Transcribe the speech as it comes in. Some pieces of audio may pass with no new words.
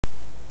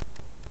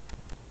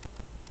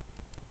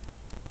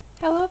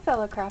Hello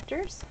fellow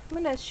crafters,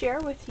 I'm going to share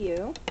with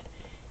you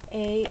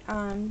a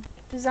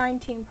design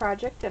team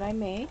project that I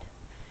made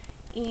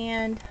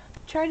and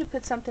try to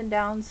put something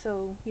down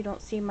so you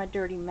don't see my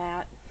dirty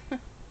mat.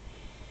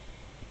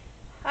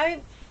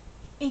 I'm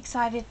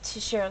excited to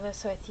share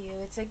this with you.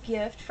 It's a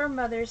gift for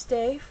Mother's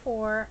Day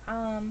for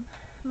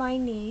my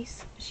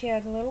niece. She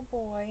had a little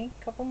boy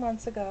a couple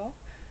months ago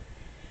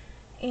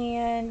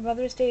and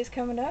Mother's Day is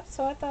coming up,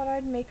 so I thought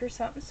I'd make her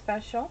something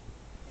special.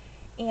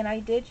 And I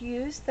did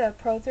use the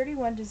Pro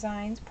 31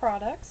 Designs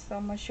products, so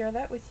I'm going to share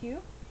that with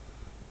you.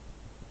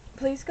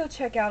 Please go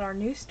check out our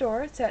new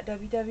store. It's at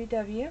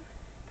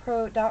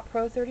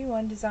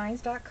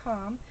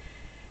www.pro31designs.com,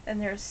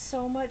 and there's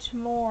so much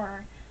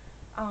more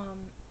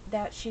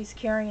that she's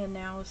carrying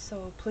now,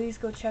 so please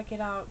go check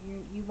it out.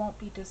 You won't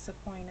be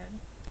disappointed.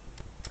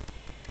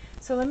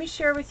 So let me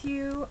share with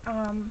you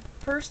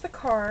first the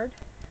card.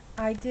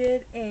 I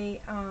did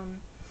a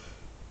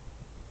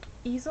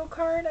easel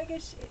card, I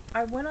guess.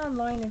 I went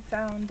online and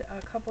found a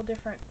couple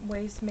different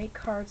ways to make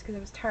cards because I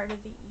was tired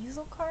of the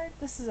easel card.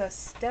 This is a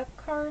step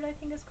card, I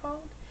think it's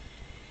called.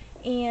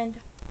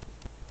 And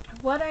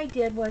what I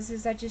did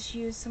was I just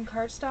used some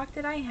cardstock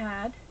that I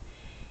had,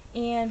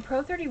 and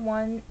Pro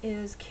 31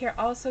 is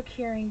also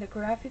carrying the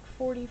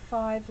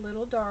G45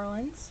 Little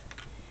Darlings.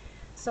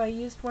 So I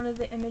used one of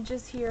the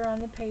images here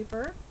on the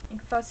paper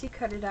and fussy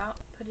cut it out,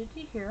 put it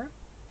in here.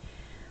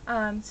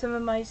 Some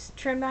of my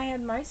trim I had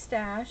in my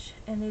stash,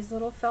 and these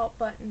little felt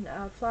button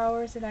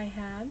flowers that I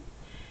had.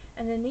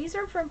 And then these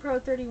are from Pro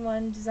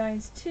 31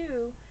 Designs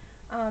too.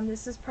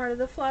 This is part of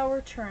the flower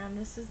trim.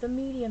 This is the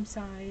medium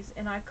size,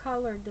 and I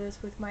colored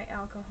this with my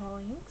alcohol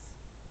inks.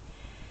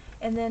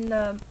 And then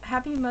the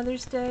Happy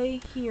Mother's Day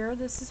here,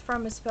 this is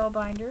from a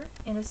spellbinder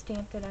and a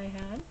stamp that I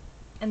had.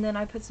 And then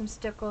I put some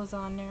stickles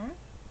on there.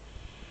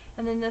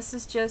 And then this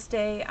is just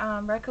a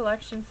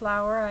recollection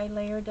flower I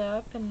layered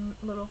up, and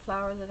a little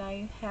flower that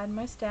I had in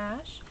my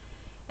stash.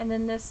 And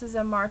then this is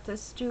a Martha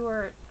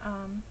Stewart,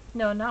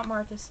 no, not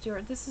Martha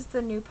Stewart, this is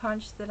the new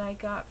punch that I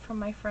got from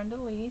my friend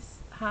Elise.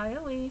 Hi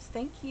Elise,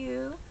 thank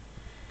you.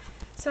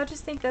 So I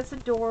just think that's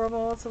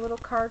adorable. It's a little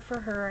card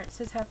for her. It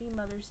says Happy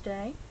Mother's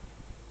Day.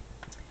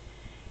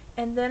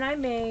 And then I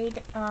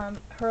made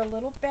her a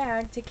little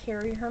bag to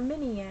carry her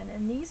mini in.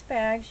 And these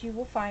bags you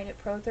will find at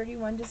Pro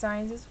 31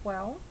 Designs as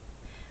well.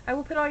 I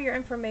will put all your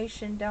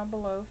information down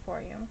below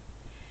for you.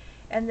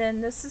 And then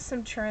this is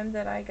some trim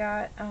that I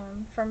got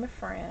from a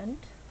friend.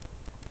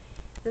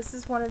 This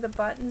is one of the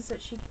buttons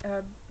that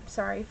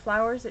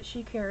flowers that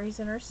she carries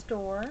in her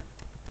store.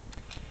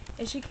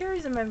 And she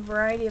carries them in a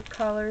variety of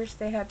colors.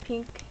 They have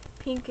pink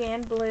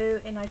and blue,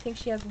 and I think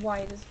she has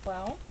white as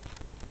well.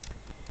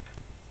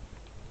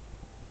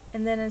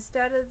 And then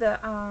instead of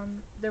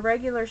the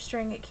regular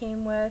string it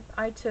came with,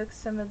 I took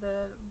some of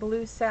the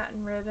blue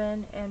satin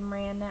ribbon and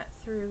ran that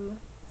through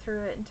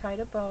it and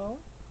tied a bow.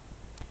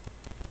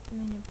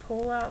 And then you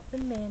pull out the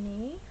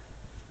mini.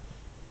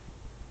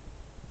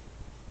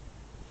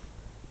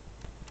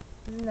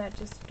 Isn't that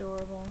just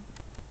adorable?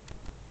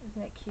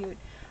 Isn't that cute?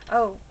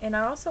 Oh, and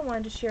I also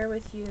wanted to share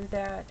with you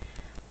that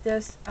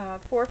this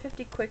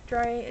 450 quick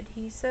dry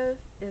adhesive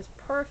is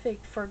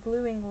perfect for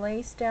gluing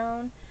lace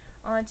down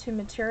onto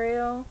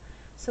material,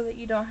 so that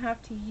you don't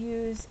have to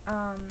use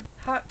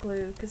hot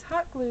glue, because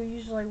hot glue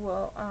usually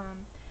will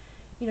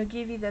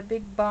give you the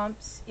big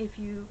bumps if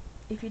it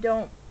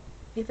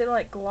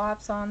like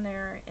glops on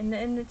there,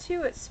 and the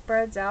two, it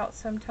spreads out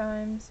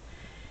sometimes.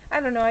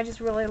 I don't know, I just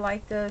really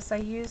like this. I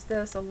use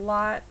this a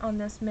lot on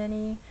this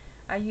mini.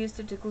 I used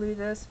it to glue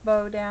this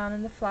bow down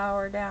and the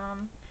flower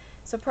down.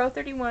 So Pro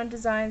 31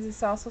 Designs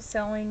is also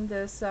selling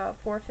this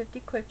 450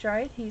 quick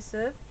dry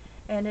adhesive,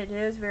 and it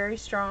is very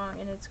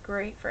strong and it's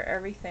great for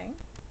everything.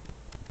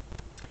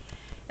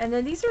 And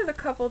then these are the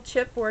couple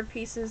chipboard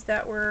pieces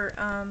that were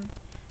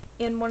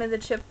in one of the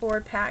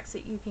chipboard packs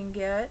that you can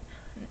get.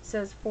 And it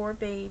says for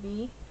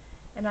baby,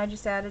 and I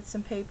just added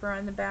some paper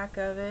on the back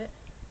of it.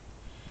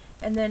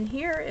 And then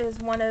here is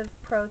one of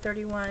Pro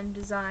 31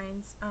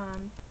 Designs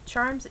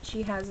charms that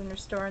she has in her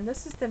store, and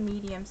this is the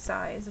medium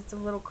size. It's a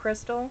little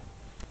crystal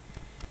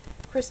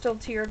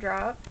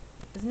teardrop.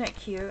 Isn't that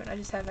cute? I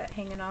just have that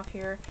hanging off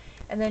here.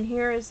 And then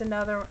here is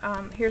another,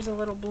 here's a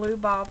little blue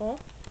bauble,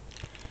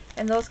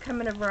 and those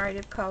come in a variety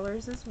of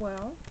colors as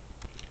well.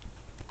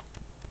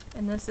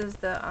 And this is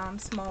the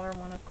smaller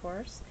one, of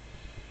course.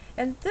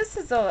 And this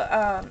is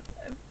a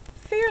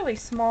fairly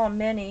small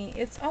mini.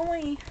 It's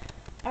only,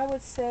 I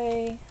would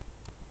say,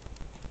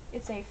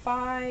 it's a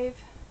 5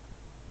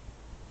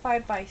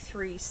 by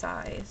 3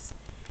 size.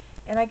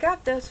 And I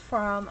got this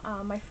from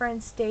my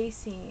friend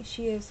Stacy.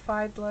 She is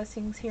 5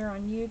 Blessings here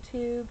on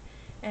YouTube,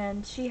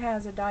 and she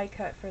has a die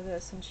cut for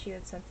this, and she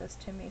had sent this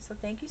to me. So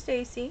thank you,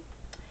 Stacy.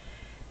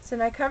 So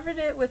then I covered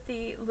it with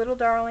the Little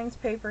Darlings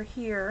paper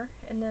here,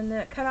 and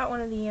then cut out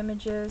one of the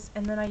images,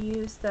 and then I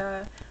used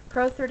the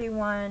Pro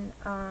 31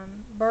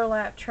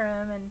 burlap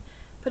trim and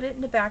put it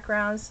in the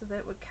background so that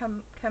it would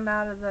come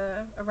out of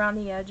around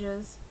the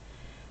edges.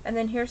 And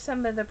then here's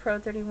some of the Pro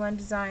 31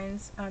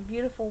 Designs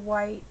beautiful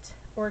white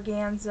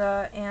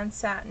organza and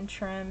satin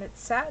trim.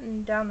 It's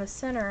satin down the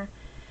center,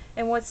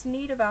 and what's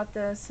neat about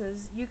this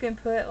is you can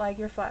put like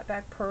your flat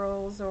back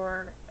pearls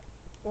or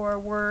a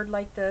word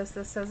like this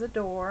that says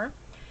adore.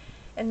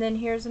 And then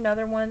here's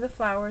another one of the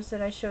flowers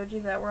that I showed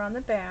you that were on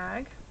the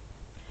bag.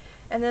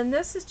 And then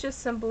this is just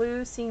some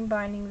blue seam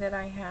binding that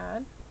I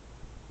had.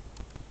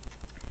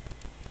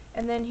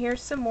 And then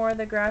here's some more of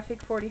the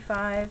Graphic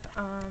 45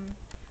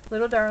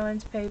 Little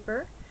Darlings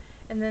paper.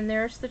 And then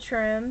there's the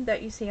trim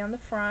that you see on the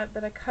front,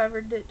 but I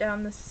covered it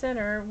down the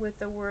center with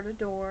the word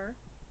adore.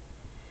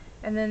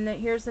 And then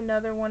here's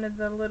another one of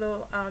the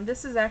little,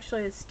 this is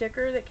actually a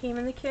sticker that came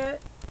in the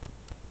kit.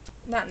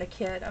 Not in the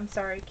kit, I'm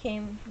sorry, it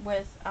came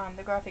with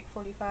the Graphic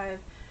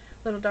 45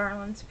 Little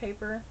Darlings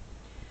paper.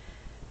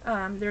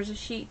 There's a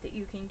sheet that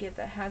you can get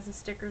that has the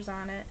stickers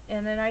on it,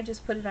 and then I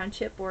just put it on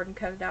chipboard and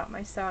cut it out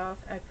myself.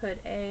 I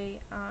put a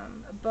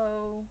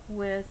bow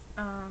with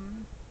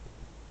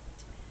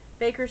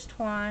baker's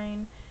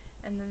twine,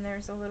 and then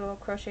there's a little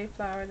crochet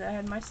flower that I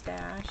had in my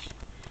stash.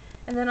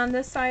 And then on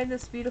this side,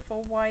 this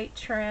beautiful white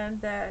trim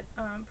that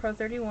Pro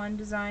 31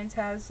 Designs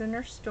has in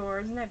her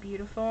store. Isn't that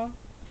beautiful?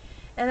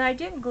 And I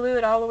didn't glue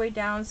it all the way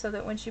down so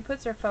that when she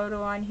puts her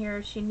photo on here,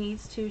 if she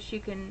needs to, she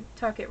can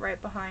tuck it right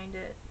behind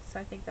it. So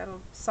I think that'll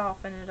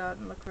soften it up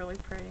and look really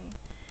pretty.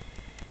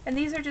 And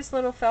these are just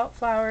little felt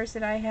flowers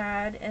that I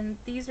had, and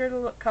these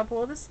are a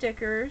couple of the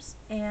stickers,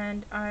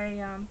 and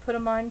I put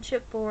them on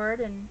chipboard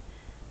and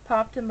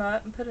popped them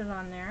up and put it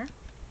on there.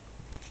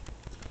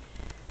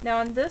 Now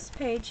on this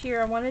page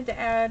here, I wanted to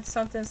add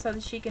something so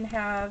that she can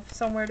have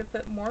somewhere to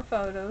put more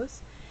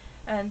photos.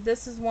 And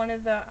this is one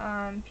of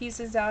the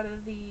pieces out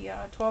of the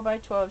 12 by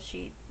 12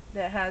 sheet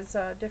that has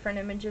different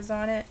images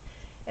on it.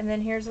 And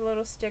then here's a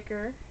little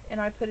sticker, and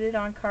I put it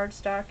on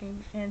cardstock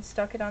and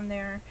stuck it on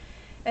there.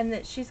 And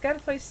that she's got to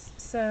place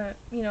some,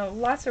 you know,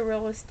 lots of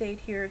real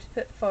estate here to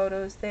put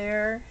photos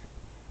there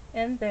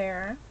and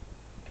there.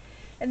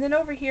 And then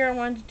over here I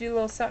wanted to do a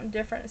little something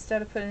different.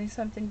 Instead of putting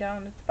something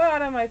down at the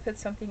bottom, I put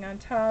something on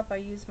top. I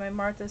used my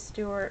Martha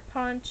Stewart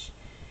punch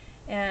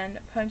and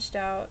punched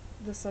out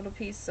this little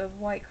piece of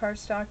white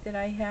cardstock that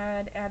I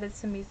had, added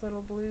some of these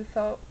little blue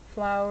felt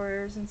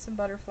flowers and some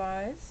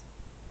butterflies.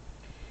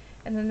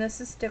 And then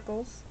this is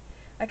stickles.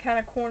 I kind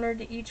of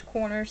cornered each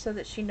corner so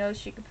that she knows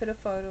she could put a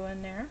photo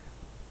in there.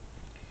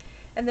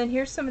 And then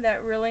here's some of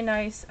that really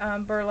nice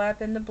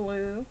burlap in the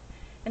blue,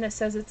 and it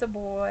says it's a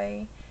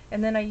boy.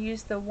 And then I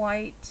used the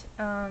white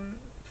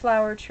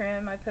flower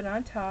trim I put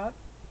on top.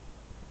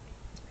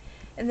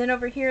 And then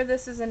over here,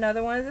 this is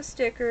another one of the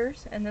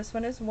stickers, and this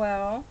one as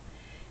well.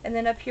 And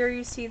then up here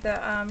you see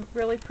the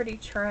really pretty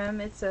trim.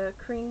 It's a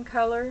cream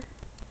color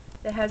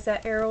that has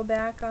that arrow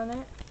back on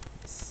it.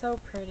 It's so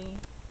pretty.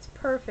 It's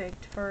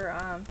perfect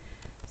for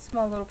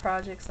small little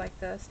projects like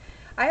this.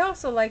 I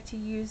also like to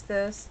use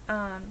this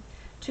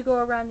to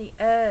go around the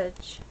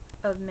edge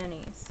of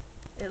minis.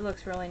 It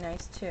looks really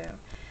nice too.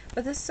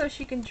 But this is so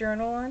she can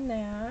journal on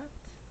that.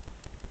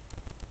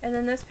 And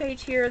then this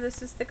page here,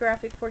 this is the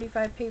Graphic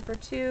 45 paper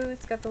too.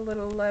 It's got the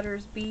little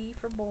letters B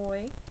for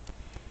boy.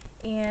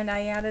 And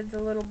I added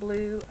the little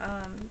blue,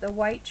 the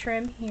white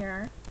trim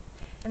here.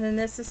 And then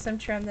this is some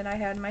trim that I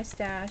had in my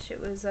stash. It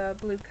was a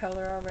blue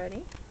color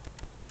already.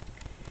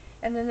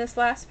 And then this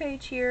last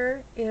page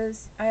here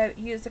is, I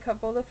used a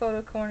couple of the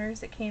photo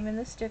corners that came in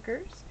the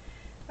stickers.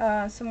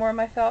 Some more of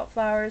my felt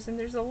flowers, and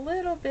there's a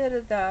little bit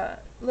of the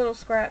little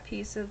scrap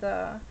piece of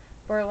the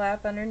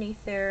burlap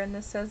underneath there, and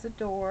this says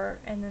adore.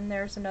 And then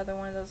there's another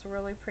one of those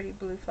really pretty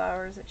blue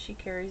flowers that she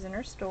carries in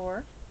her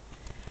store.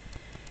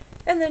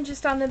 And then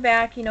just on the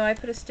back, you know, I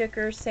put a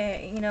sticker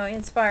saying, you know,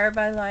 inspired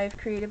by life,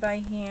 created by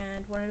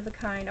hand, one of a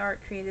kind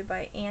art created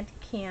by Aunt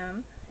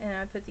Kim, and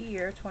I put the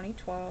year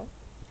 2012.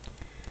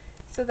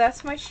 So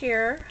that's my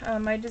share,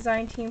 my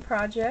design team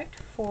project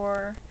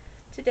for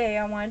today.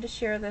 I wanted to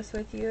share this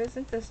with you.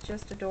 Isn't this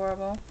just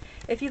adorable?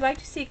 If you'd like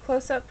to see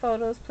close-up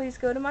photos, please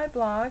go to my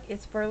blog.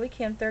 It's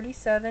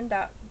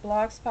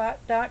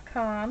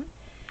burleykim37.blogspot.com,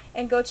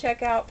 and go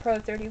check out Pro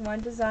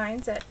 31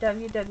 Designs at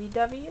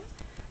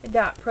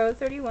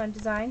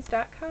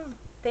www.pro31designs.com.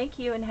 Thank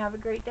you and have a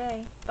great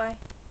day. Bye.